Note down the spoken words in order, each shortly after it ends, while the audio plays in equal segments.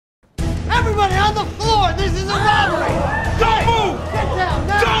Everybody on the floor! This is a robbery! Don't move! Get down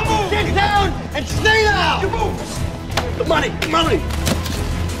now! Don't move! Get down and stay down! You move! Money! Money!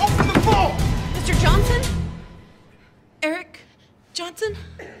 Open the phone! Mr. Johnson? Eric Johnson?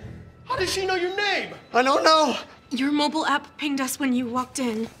 How does she know your name? I don't know. Your mobile app pinged us when you walked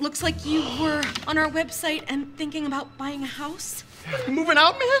in. Looks like you were on our website and thinking about buying a house. You moving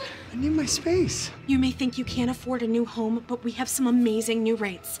out, man? I need my space. You may think you can't afford a new home, but we have some amazing new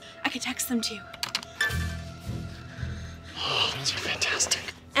rates. I could text them to you. Oh, those are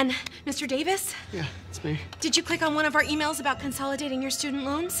fantastic. And Mr. Davis? Yeah, it's me. Did you click on one of our emails about consolidating your student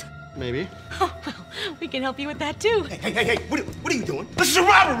loans? Maybe. Oh, well, we can help you with that too. Hey, what are you doing? This is a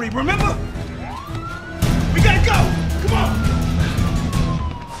robbery, remember? We gotta go! Come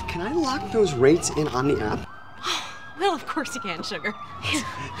on! Can I lock those rates in on the app? Well, of course you can, sugar.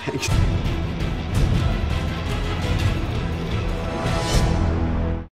 Thanks.